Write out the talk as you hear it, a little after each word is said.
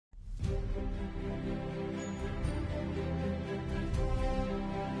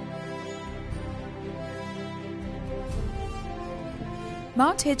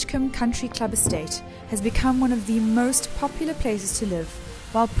Mount Edgecombe Country Club Estate has become one of the most popular places to live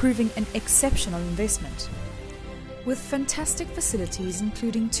while proving an exceptional investment. With fantastic facilities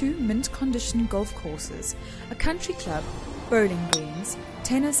including 2 mint-condition golf courses, a country club, bowling greens,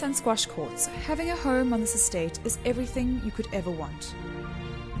 tennis and squash courts, having a home on this estate is everything you could ever want.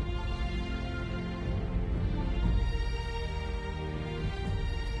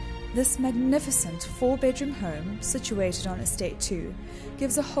 This magnificent 4-bedroom home, situated on Estate 2,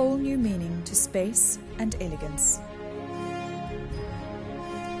 gives a whole new meaning to space and elegance.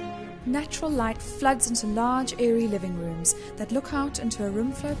 Natural light floods into large, airy living rooms that look out into a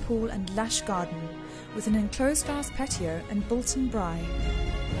room flow pool and lush garden, with an enclosed glass patio and built-in braai.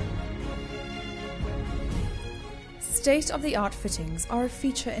 State-of-the-art fittings are a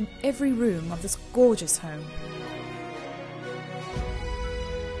feature in every room of this gorgeous home.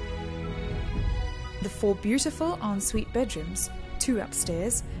 The 4 beautiful ensuite bedrooms, 2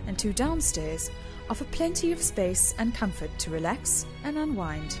 upstairs and 2 downstairs, offer plenty of space and comfort to relax and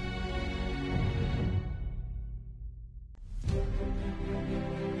unwind.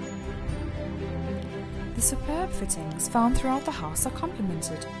 The superb fittings found throughout the house are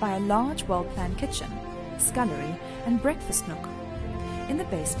complemented by a large well-planned kitchen, scullery and breakfast nook. In the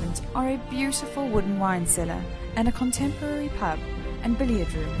basement are a beautiful wooden wine cellar and a contemporary pub and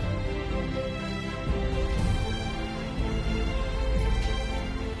billiard room.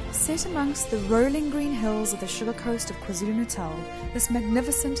 Set amongst the rolling green hills of the Sugar Coast of KwaZulu-Natal, this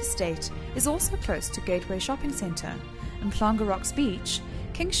magnificent estate is also close to Gateway Shopping Centre, Mhlanga Rocks Beach,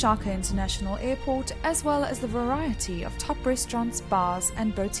 King Shaka International Airport, as well as the variety of top restaurants, bars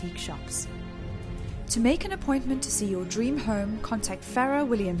and boutique shops. To make an appointment to see your dream home, contact Farah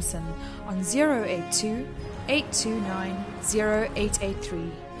Williamson on 082 829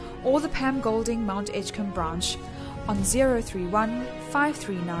 0883 or the Pam Golding Mount Edgecombe branch on 031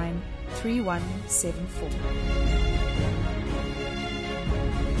 539 3174.